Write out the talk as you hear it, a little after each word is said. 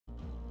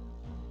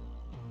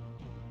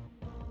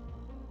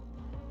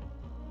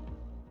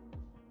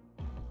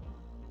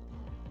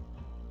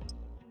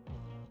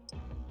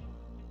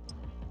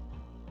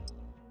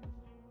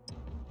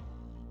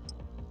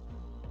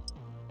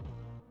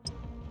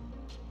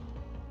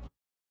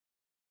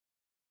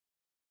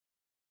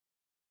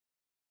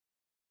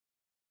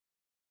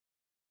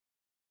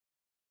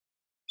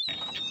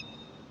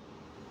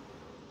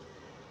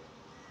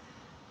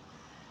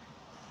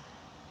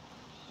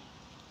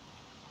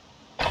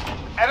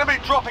Enemy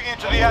dropping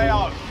into the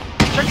AO.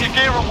 Check your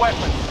gear and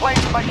weapons.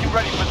 Planes are making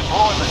ready for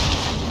deployment.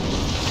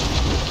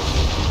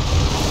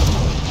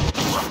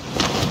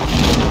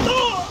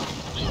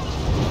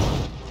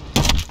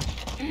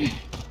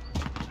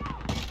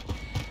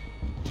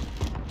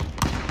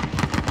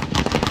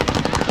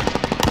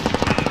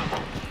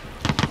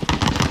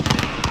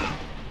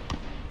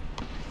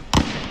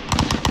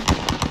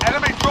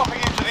 Enemy dropping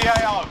into the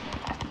AO.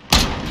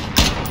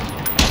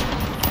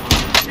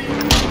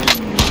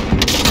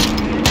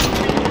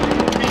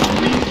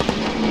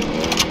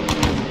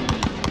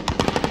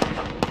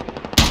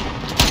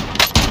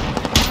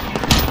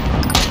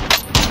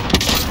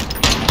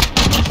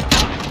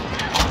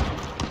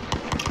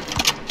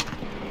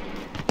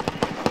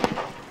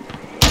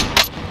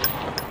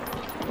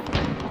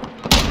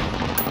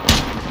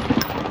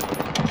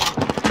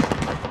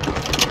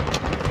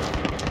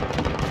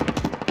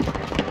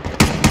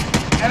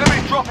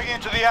 Dropping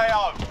into the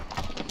AO.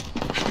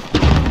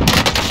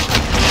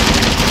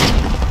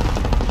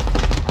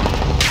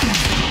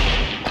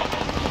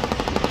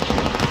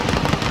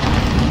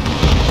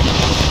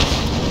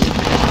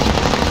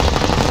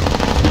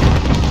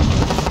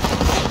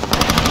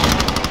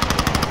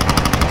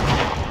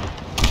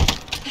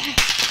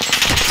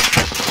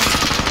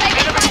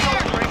 Enemy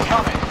soldier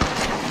incoming.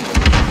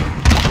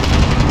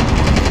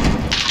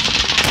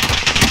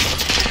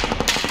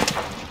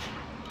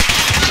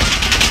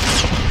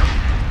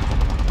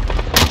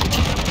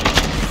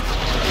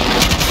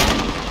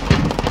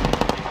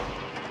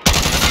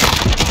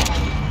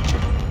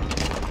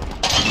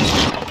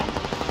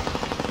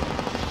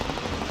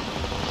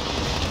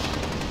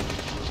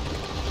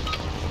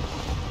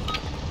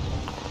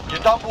 You're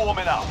done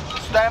warming up.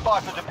 Stand by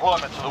for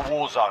deployment to the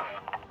war zone.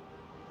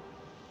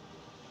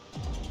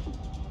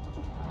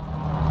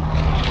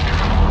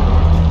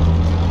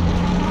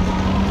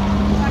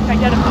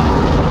 Identified.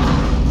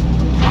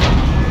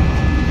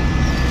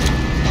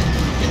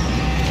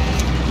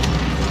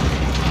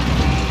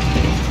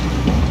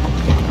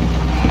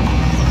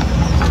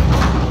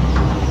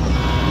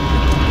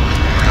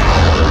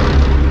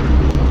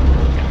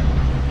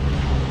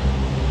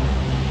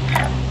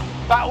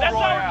 Battle That's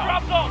Royale. our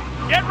drop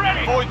zone. Get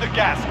ready. Avoid the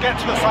gas. Get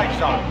to the safe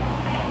zone.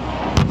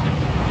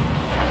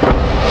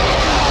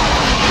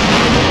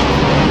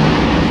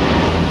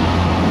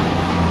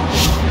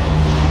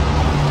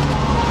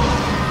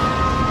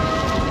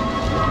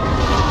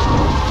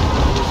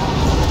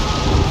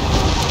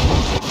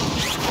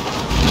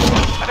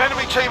 An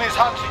enemy team is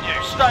hunting you.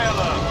 Stay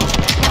alert.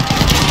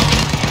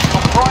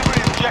 Your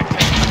primary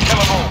objective is to kill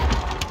them all.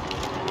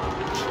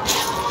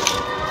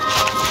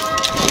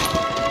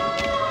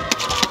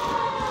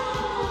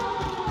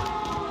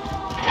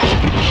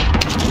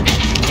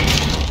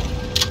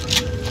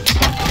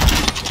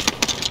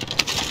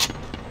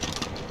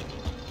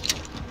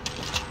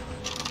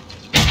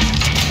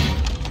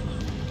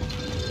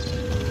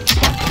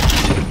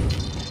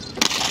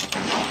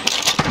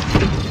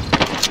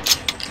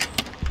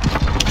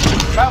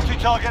 Bounty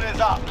target is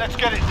up. Let's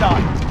get it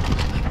done.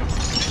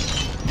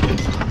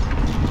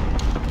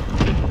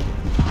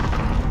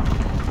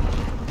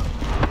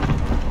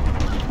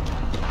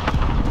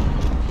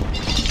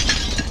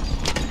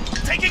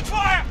 Taking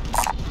fire.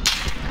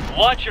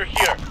 Launcher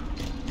here.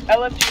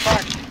 LMG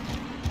marked.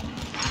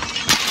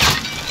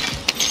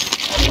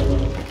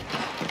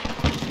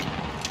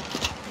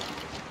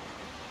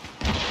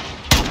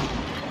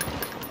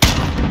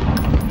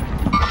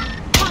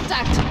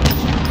 Contact!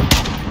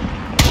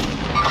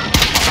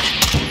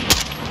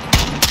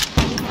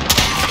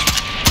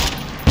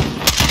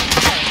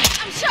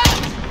 I'm shot!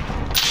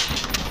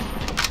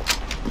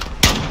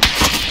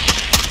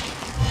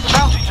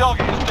 Bounty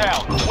target is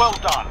down. Well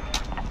done.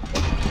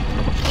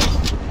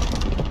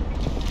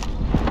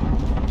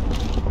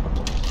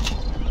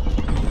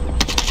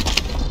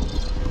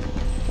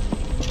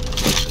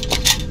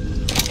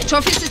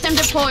 Trophy system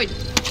deployed.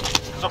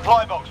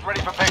 Supply box ready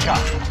for pickup.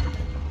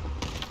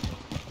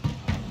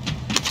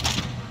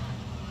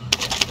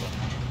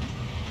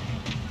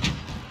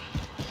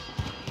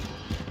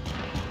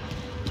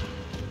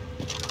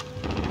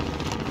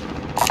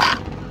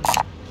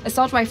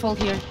 Assault rifle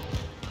here.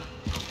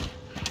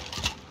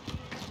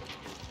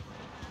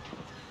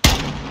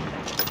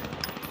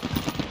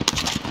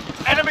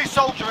 Enemy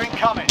soldier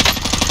incoming.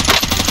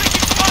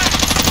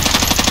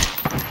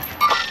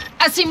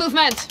 I see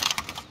movement.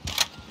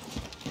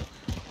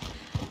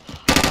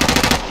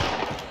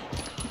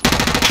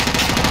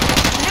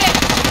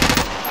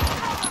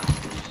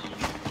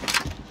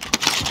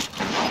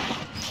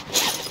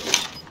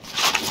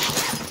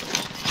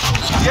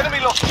 The enemy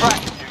lost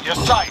track of you. You're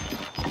safe.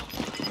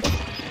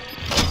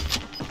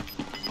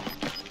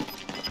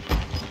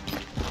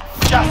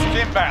 Gas is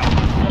inbound.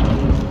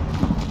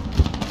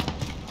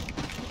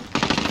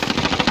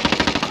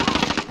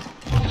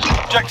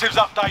 Objectives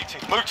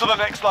updated. Move to the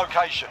next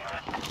location.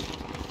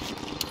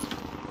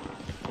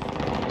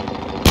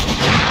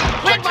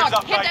 Red Objectives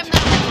mark, hit them updated. now.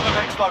 Move to the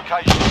next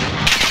location.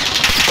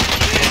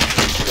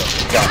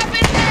 Up in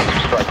there.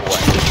 Strike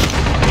away.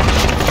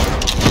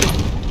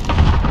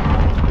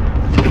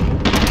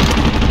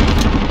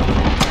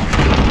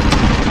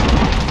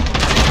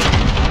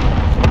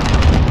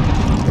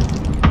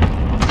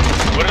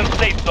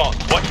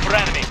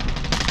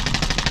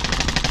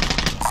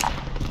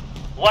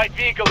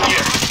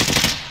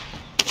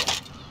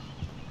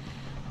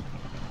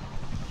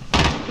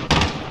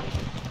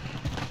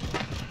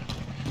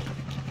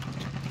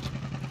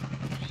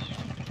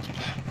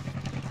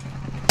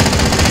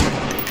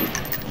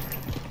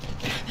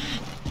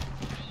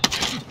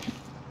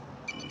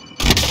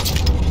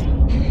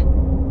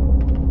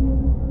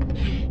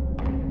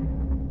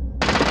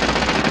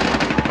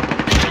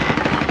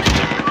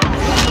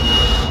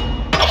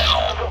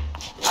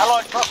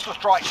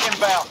 airstrike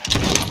inbound.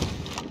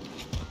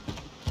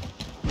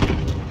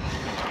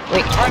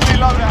 Wait. Friendly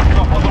loadout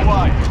drop on the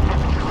way.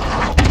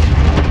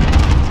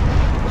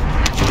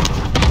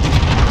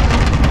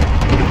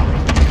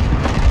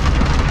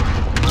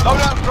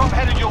 Loadout drop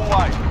headed your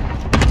way.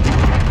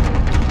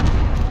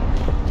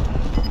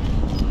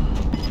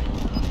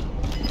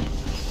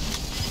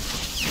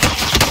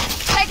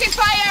 Taking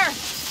fire!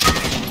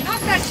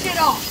 Knock that shit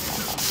off!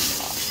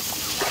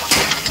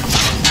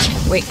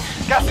 Wait.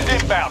 Gas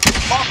is inbound.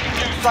 Marking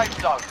new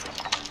safe zone.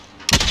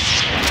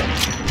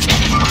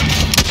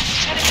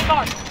 Enemy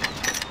marked.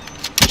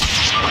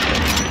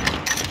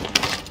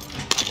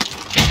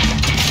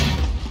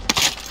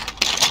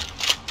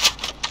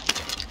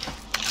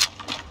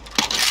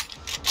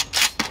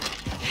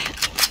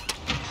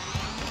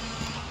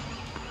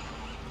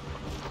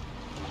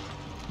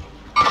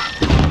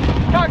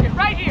 Target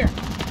right here.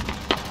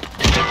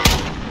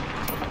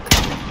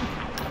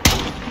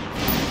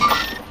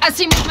 I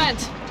see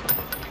movement.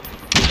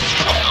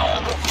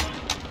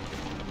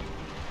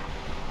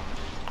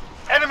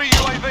 Enemy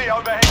UAV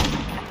overhead.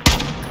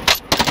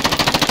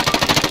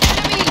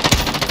 Enemy!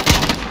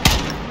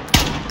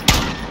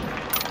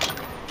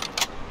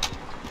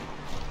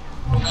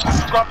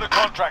 Scrub the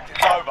contract.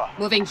 It's over.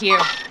 Moving here.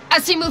 I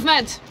see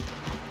movement.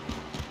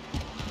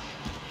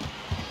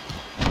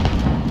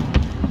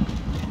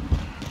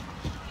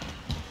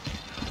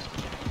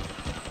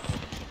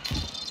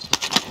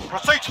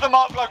 Proceed to the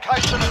marked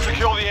location and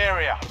secure the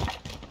area.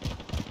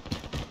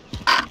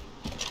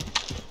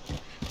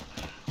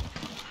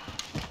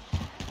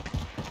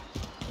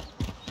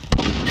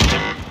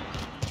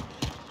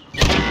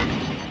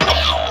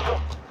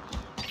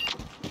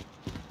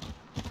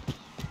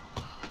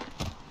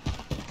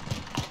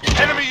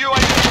 Enemy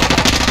UAV.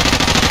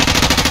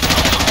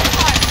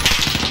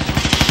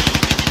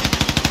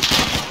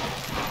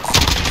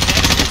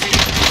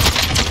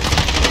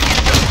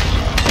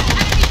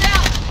 Enemy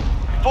down!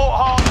 Fort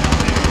Hart.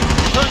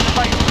 Turn to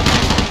base.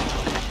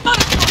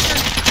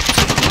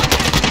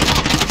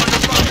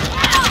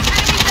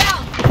 Enemy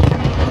down!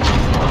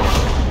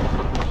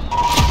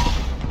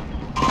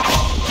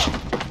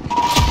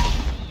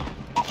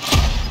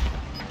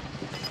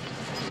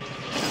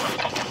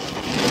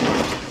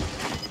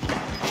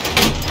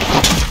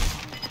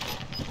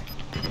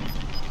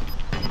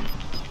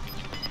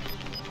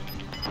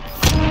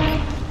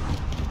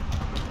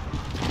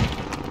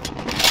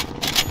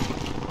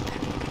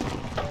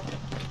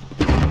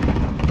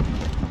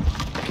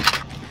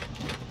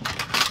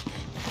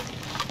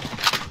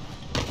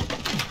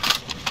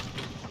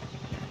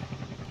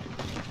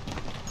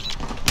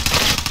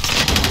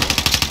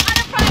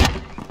 Under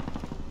fire!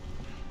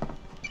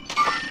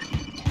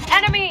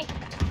 Enemy!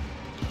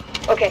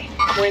 Okay,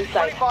 we're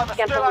inside. 25 are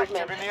Cancel still active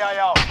movement. in the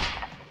AO.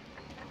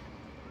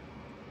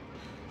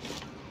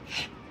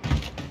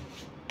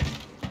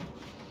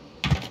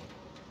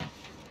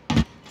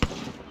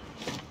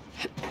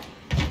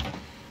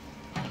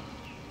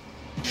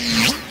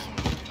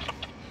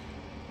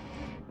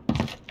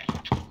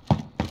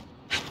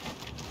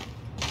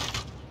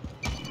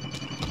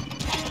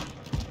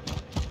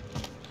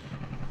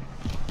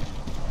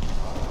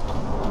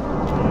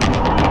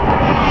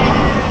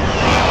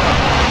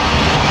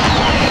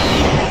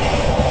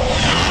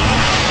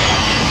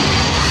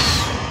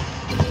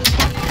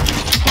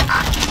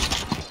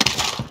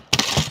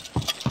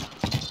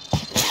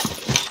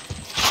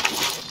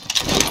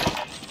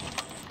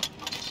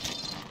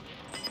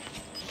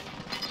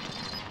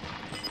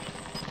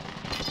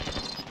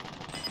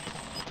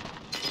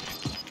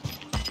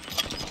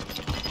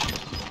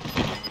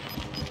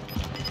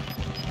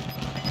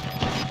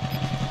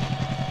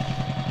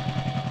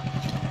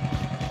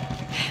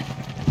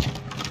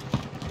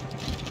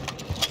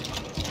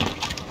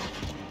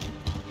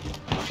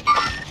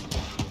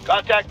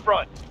 Contact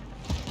front.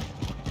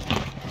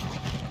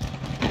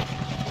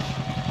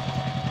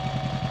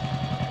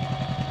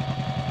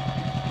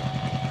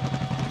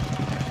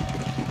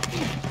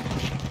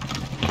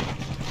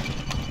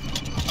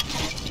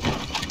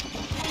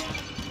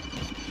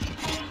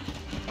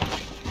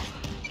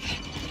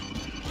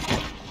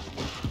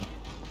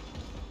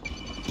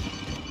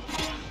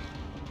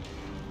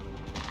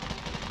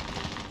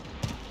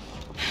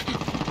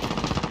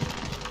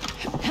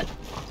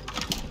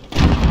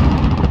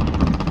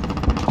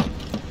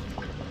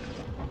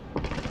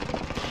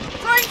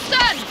 Throwing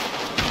stun!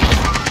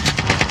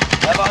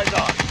 Have eyes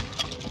on.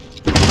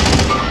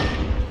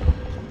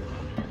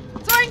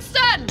 Throwing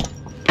stun!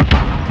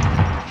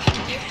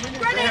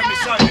 Grenade Enemy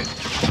out! sighted.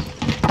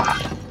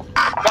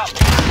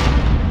 Copy.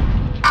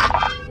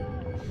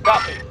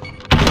 Copy.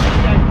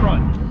 Contact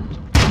front.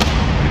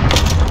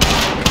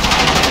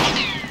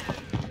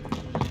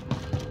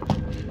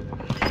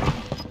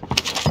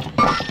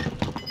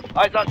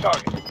 Eyes on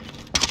target.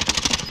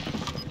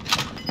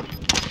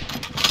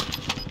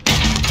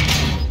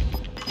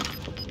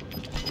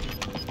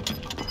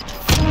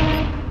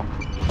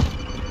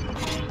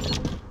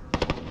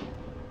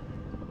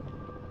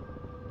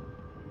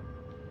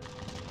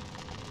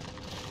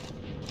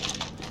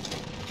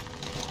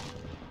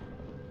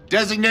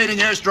 Designating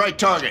airstrike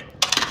target.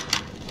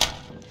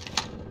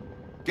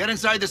 Get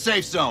inside the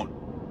safe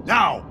zone.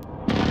 Now!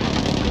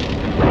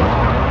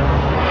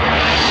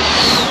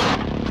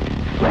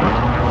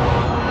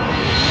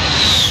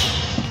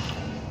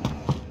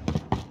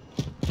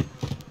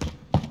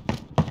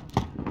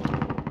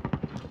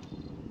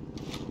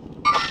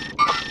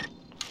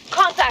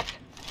 Contact!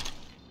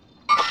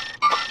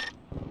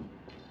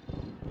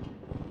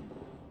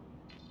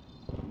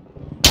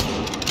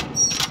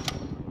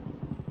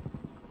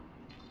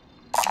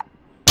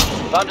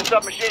 Found a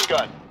submachine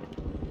gun.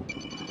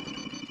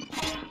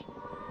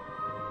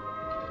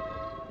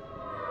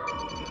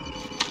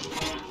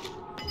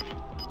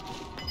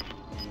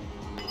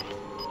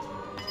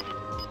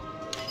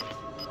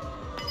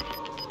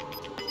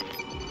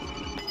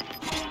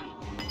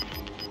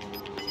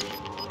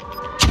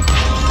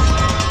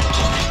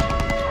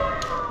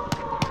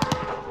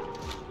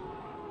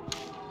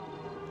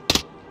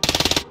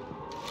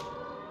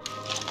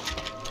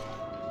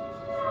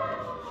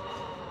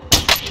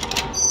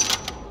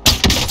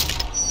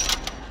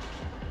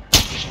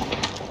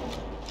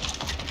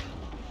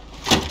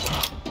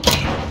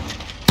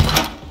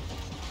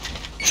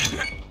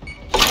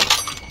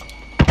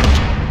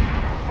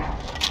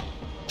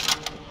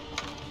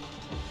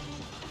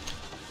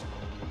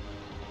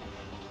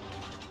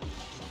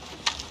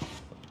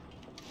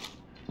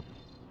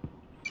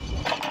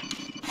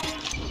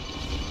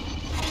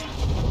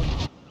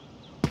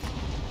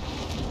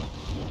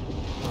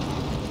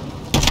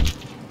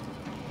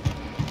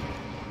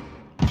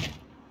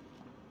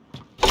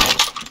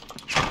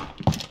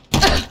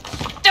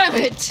 Damn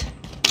it!